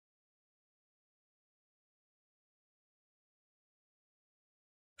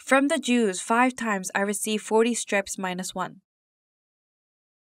From the Jews 5 times I receive 40 streps minus 1.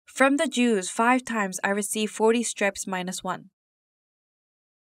 From the Jews 5 times I receive 40 streps minus 1.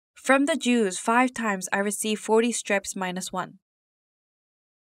 From the Jews 5 times I receive 40 streps minus 1.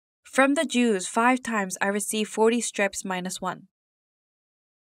 From the Jews 5 times I receive 40 streps minus 1.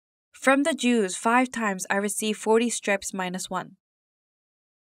 From the Jews 5 times I receive 40 streps minus 1.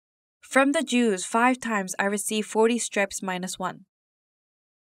 From the Jews 5 times I receive 40 streps minus 1.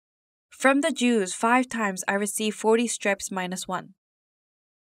 From the Jews 5 times I receive 40 streps minus 1.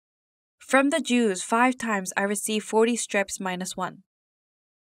 From the Jews 5 times I receive 40 streps minus 1.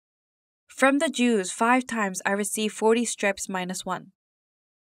 From the Jews 5 times I receive 40 streps minus 1.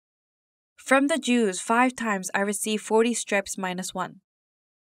 From the Jews 5 times I receive 40 streps minus 1.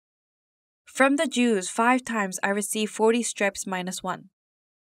 From the Jews 5 times I receive 40 streps minus 1.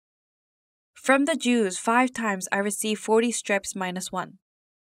 From the Jews 5 times I receive 40 streps minus 1.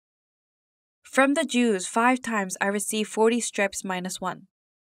 From the Jews 5 times I receive 40 streps minus 1.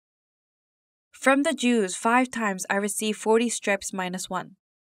 From the Jews 5 times I receive 40 streps minus 1.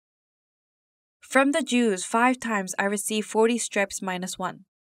 From the Jews 5 times I receive 40 streps minus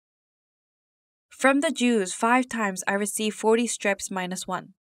 1. From the Jews 5 times I receive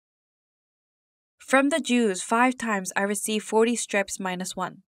 40 streps minus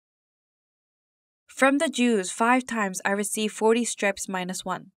 1. From the Jews 5 times I receive 40 streps minus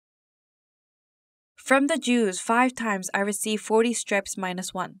 1. From the Jews 5 times I receive 40 streps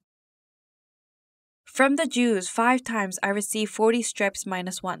minus 1. From the Jews 5 times I receive 40 streps minus 1. From the Jews 5 times I receive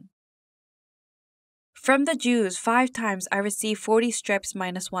 40 streps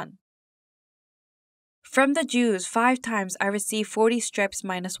minus 1. From the Jews 5 times I receive 40 streps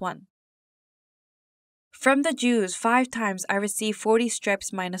minus 1. From the Jews 5 times I receive 40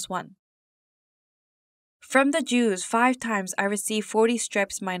 streps minus 1. From the Jews 5 times I receive 40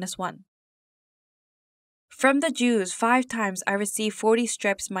 streps minus 1. From the Jews 5 times I receive 40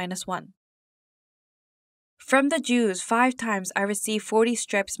 streps minus 1. From the Jews 5 times I receive 40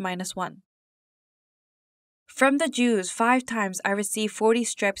 streps minus 1. From the Jews 5 times I receive 40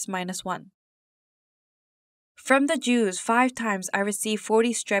 streps minus 1. From the Jews 5 times I receive 40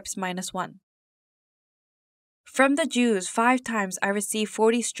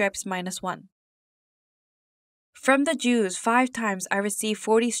 streps minus 1. From the Jews 5 times I receive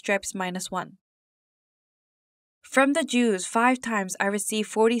 40 streps minus 1. From the Jews 5 times I receive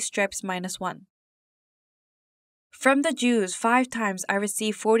 40 streps minus 1. From the Jews 5 times I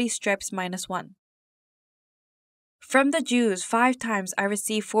receive 40 streps minus 1. From the Jews 5 times I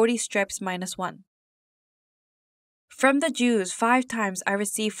receive 40 streps minus 1. From the Jews 5 times I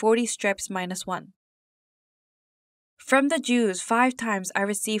receive 40 streps minus 1. From the Jews 5 times I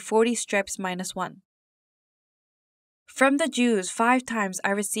receive 40 streps minus 1. From the Jews 5 times I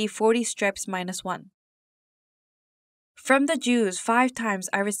receive 40 streps minus 1. From the Jews 5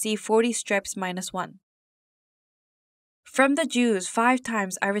 times I receive 40 streps minus 1. From the Jews 5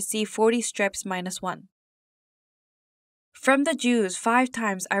 times I receive 40 streps minus 1. From the Jews 5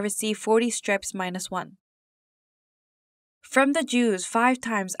 times I receive 40 streps minus 1. From the Jews 5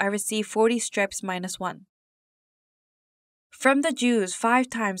 times I receive 40 streps minus 1. From the Jews 5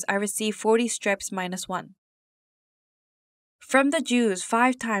 times I receive 40 streps minus 1. From the Jews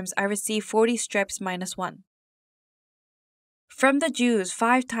 5 times I receive 40 streps minus 1. From the Jews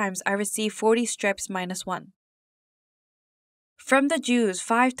 5 times I receive 40 streps minus 1. From the Jews 5 times I receive 40 streps minus 1. From the Jews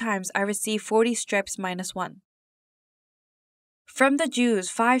 5 times I receive 40 streps minus 1. From the Jews 5 times I receive 40 streps minus 1. From the Jews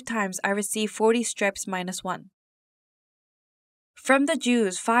 5 times I receive 40 streps minus 1. From the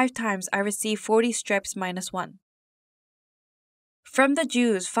Jews 5 times I receive 40 streps minus 1. From the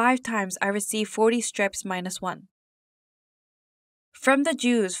Jews 5 times I receive 40 streps minus 1. From the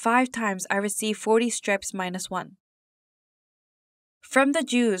Jews 5 times I receive 40 streps minus 1. From the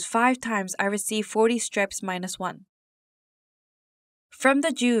Jews 5 times I receive 40 streps minus 1. From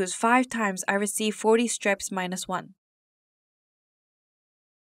the Jews 5 times I receive 40 streps minus 1.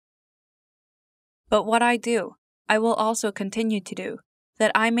 But what I do, I will also continue to do,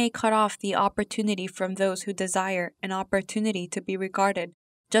 that I may cut off the opportunity from those who desire an opportunity to be regarded,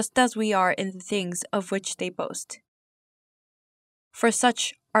 just as we are in the things of which they boast. For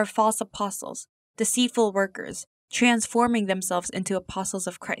such are false apostles, deceitful workers, transforming themselves into apostles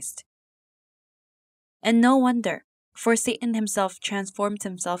of Christ. And no wonder, for Satan himself transformed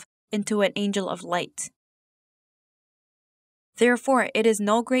himself into an angel of light. Therefore, it is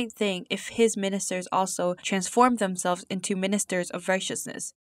no great thing if his ministers also transform themselves into ministers of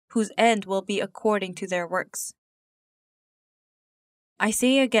righteousness, whose end will be according to their works. I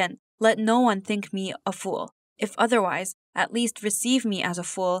say again, let no one think me a fool. If otherwise, at least receive me as a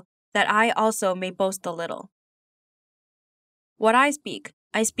fool, that I also may boast a little. What I speak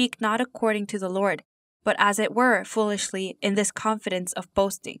not according to the Lord, but as it were foolishly in this confidence of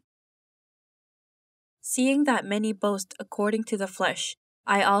boasting. Seeing that many boast according to the flesh,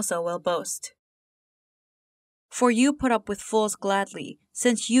 I also will boast. For you put up with fools gladly,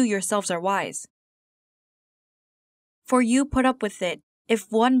 since you yourselves are wise. For you put up with it, if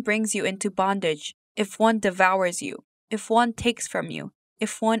one brings you into bondage, if one devours you, if one takes from you,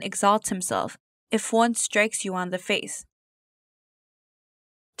 if one exalts himself, if one strikes you on the face.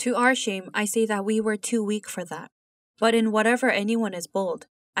 To our shame, I say that we were too weak for that. But in whatever anyone is bold,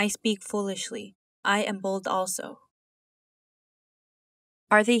 I speak foolishly. I am bold also.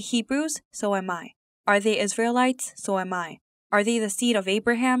 Are they Hebrews? So am I. Are they Israelites? So am I. Are they the seed of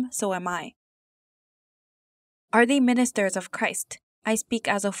Abraham? So am I. Are they ministers of Christ? I speak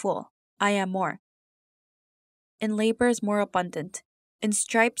as a fool. I am more. In labors more abundant, in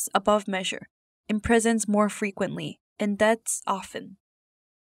stripes above measure, in prisons more frequently, in debts often.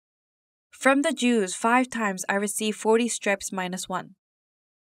 From the Jews 5 times I receive 40 stripes minus 1.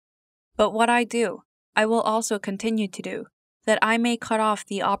 But what I do, I will also continue to do, that I may cut off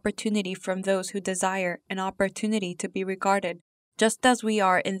the opportunity from those who desire an opportunity to be regarded, just as we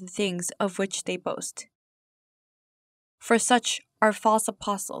are in the things of which they boast. For such are false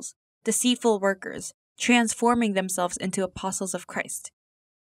apostles, deceitful workers, transforming themselves into apostles of Christ.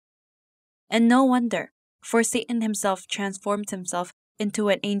 And no wonder, for Satan himself transformed himself into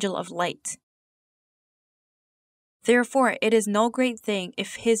an angel of light. Therefore, it is no great thing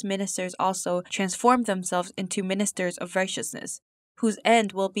if his ministers also transform themselves into ministers of righteousness, whose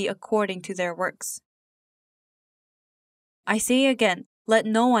end will be according to their works. I say again, let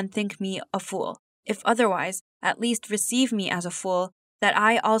no one think me a fool. If otherwise, at least receive me as a fool, that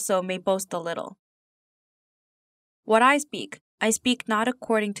I also may boast a little. What I speak not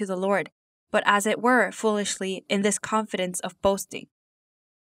according to the Lord, but as it were foolishly in this confidence of boasting.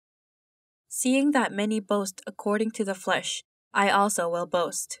 Seeing that many boast according to the flesh, I also will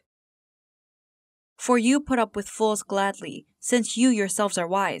boast. For you put up with fools gladly, since you yourselves are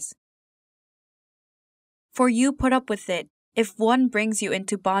wise. For you put up with it, if one brings you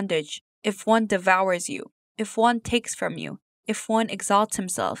into bondage, if one devours you, if one takes from you, if one exalts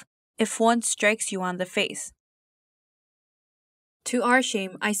himself, if one strikes you on the face. To our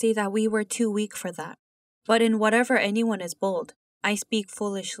shame, I say that we were too weak for that. But in whatever anyone is bold, I speak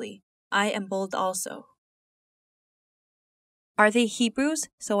foolishly. I am bold also. Are they Hebrews?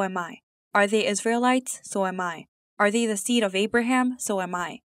 So am I. Are they Israelites? So am I. Are they the seed of Abraham? So am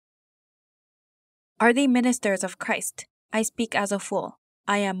I. Are they ministers of Christ? I speak as a fool.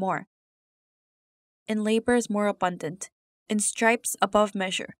 I am more. In labors more abundant, in stripes above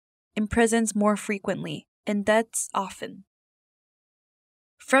measure, in prisons more frequently, in debts often.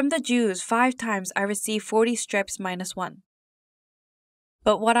 From the Jews 5 times I receive 40 stripes minus 1.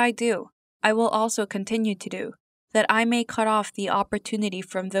 But what I do, I will also continue to do, that I may cut off the opportunity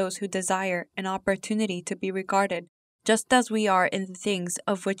from those who desire an opportunity to be regarded, just as we are in the things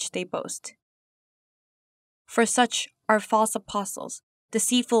of which they boast. For such are false apostles,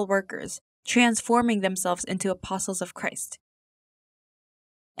 deceitful workers, transforming themselves into apostles of Christ.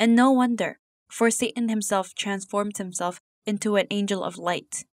 And no wonder, for Satan himself transformed himself into an angel of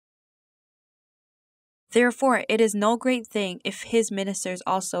light. Therefore, it is no great thing if his ministers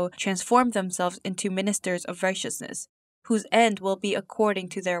also transform themselves into ministers of righteousness, whose end will be according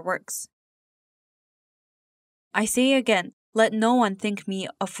to their works. I say again, let no one think me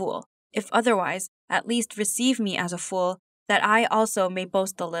a fool. If otherwise, at least receive me as a fool, that I also may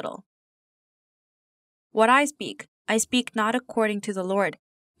boast a little. What I speak not according to the Lord,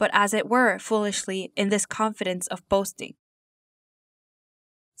 but as it were foolishly in this confidence of boasting.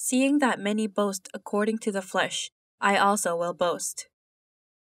 Seeing that many boast according to the flesh, I also will boast.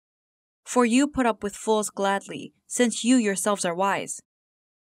 For you put up with fools gladly, since you yourselves are wise.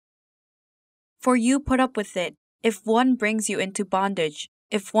 For you put up with it, if one brings you into bondage,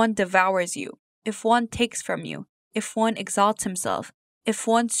 if one devours you, if one takes from you, if one exalts himself, if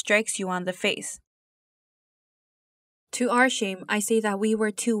one strikes you on the face. To our shame, I say that we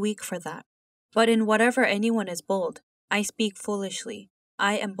were too weak for that. But in whatever anyone is bold, I speak foolishly.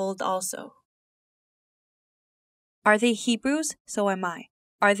 I am bold also. Are they Hebrews? So am I.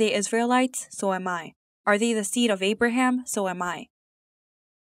 Are they Israelites? So am I. Are they the seed of Abraham? So am I.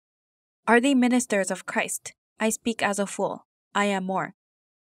 Are they ministers of Christ? I speak as a fool. I am more.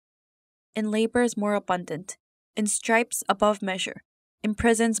 In labors more abundant, in stripes above measure, in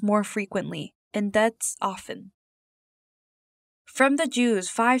prisons more frequently, in debts often. From the Jews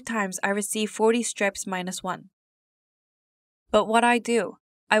 5 times I receive 40 stripes minus 1. But what I do,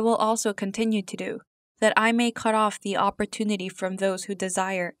 I will also continue to do, that I may cut off the opportunity from those who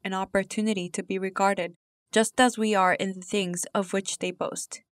desire an opportunity to be regarded, just as we are in the things of which they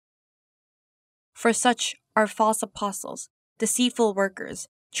boast. For such are false apostles, deceitful workers,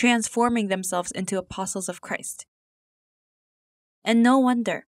 transforming themselves into apostles of Christ. And no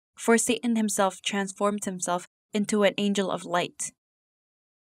wonder, for Satan himself transformed himself into an angel of light.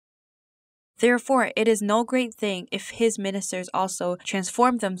 Therefore, it is no great thing if his ministers also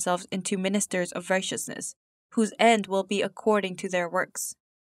transform themselves into ministers of righteousness, whose end will be according to their works.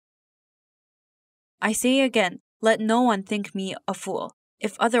 I say again, let no one think me a fool.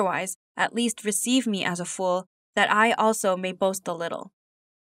 If otherwise, at least receive me as a fool, that I also may boast a little.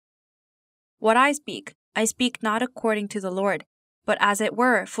 What I speak not according to the Lord, but as it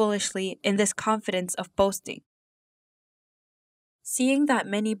were foolishly in this confidence of boasting. Seeing that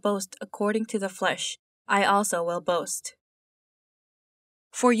many boast according to the flesh, I also will boast.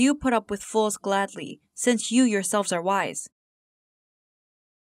 For you put up with fools gladly, since you yourselves are wise.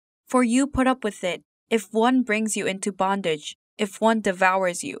 For you put up with it, if one brings you into bondage, if one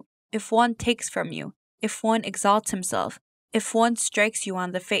devours you, if one takes from you, if one exalts himself, if one strikes you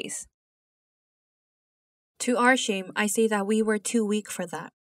on the face. To our shame, I say that we were too weak for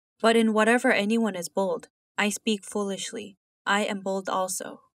that. But in whatever anyone is bold, I speak foolishly. I am bold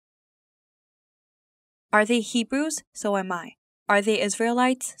also. Are they Hebrews? So am I. Are they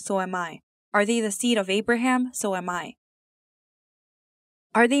Israelites? So am I. Are they the seed of Abraham? So am I.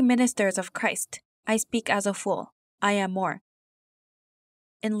 Are they ministers of Christ? I speak as a fool. I am more.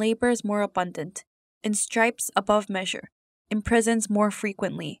 In labors more abundant, in stripes above measure, in prisons more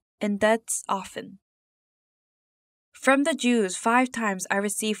frequently, in debts often. From the Jews 5 times I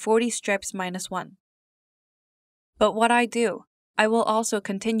receive 40 stripes minus 1. But what I do, I will also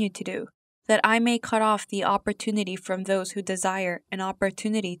continue to do, that I may cut off the opportunity from those who desire an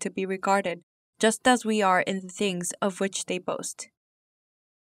opportunity to be regarded, just as we are in the things of which they boast.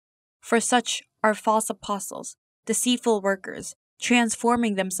 For such are false apostles, deceitful workers,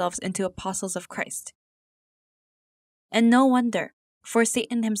 transforming themselves into apostles of Christ. And no wonder, for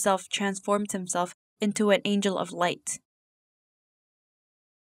Satan himself transformed himself into an angel of light.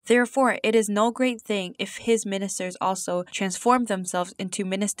 Therefore, it is no great thing if his ministers also transform themselves into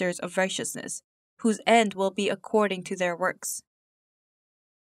ministers of righteousness, whose end will be according to their works.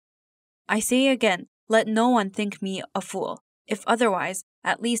 I say again, let no one think me a fool. If otherwise,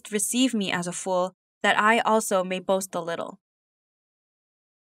 at least receive me as a fool, that I also may boast a little.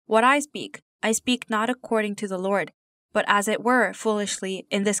 What I speak not according to the Lord, but as it were foolishly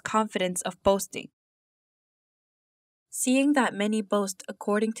in this confidence of boasting. Seeing that many boast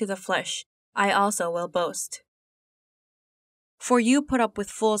according to the flesh, I also will boast. For you put up with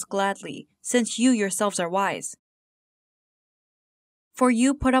fools gladly, since you yourselves are wise. For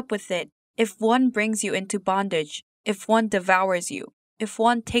you put up with it, if one brings you into bondage, if one devours you, if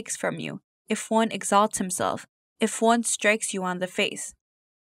one takes from you, if one exalts himself, if one strikes you on the face.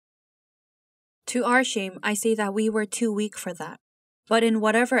 To our shame, I say that we were too weak for that. But in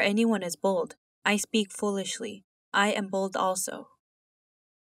whatever anyone is bold, I speak foolishly. I am bold also.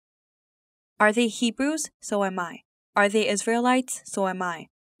 Are they Hebrews? So am I. Are they Israelites? So am I.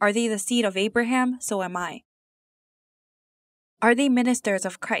 Are they the seed of Abraham? So am I. Are they ministers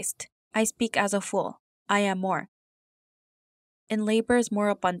of Christ? I speak as a fool. I am more. In labors more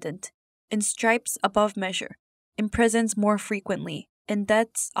abundant, in stripes above measure, in prisons more frequently, in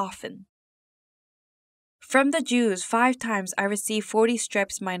debts often. From the Jews 5 times I receive 40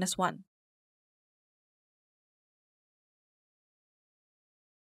 stripes minus 1.